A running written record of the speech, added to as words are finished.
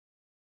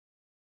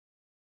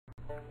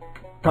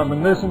Come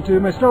and listen to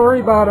my story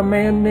about a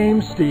man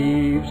named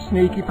Steve.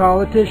 Sneaky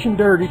politician,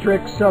 dirty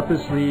tricks up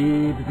his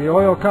sleeve. The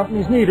oil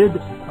companies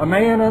needed a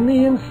man on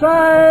the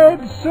inside,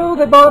 so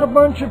they bought a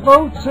bunch of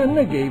votes and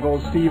they gave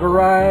old Steve a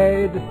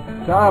ride.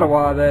 To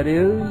Ottawa, that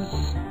is,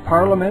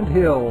 Parliament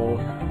Hill.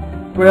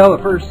 Well,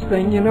 the first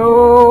thing you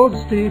know,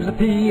 Steve's a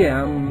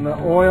PM. The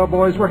oil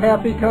boys were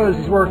happy 'cause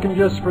he's working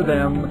just for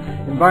them.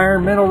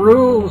 Environmental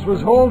rules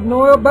was holding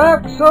oil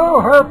back,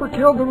 so Harper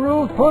killed the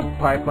rules, put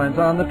pipelines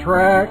on the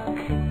track.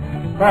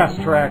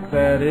 Fast track,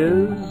 that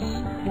is.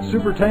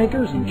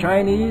 Supertankers and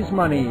Chinese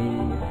money.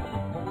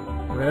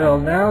 Well,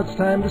 now it's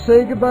time to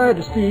say goodbye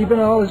to Steve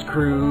and all his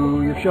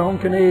crew. You've shown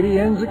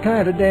Canadians the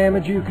kind of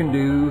damage you can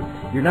do.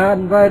 You're not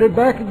invited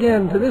back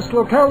again to this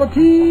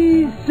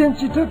locality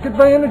since you took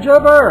advantage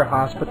of our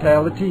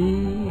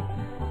hospitality.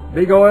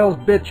 Big oil's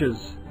bitches,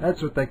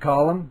 that's what they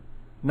call them.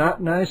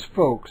 Not nice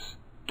folks.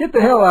 Get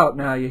the hell out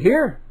now, you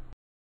hear?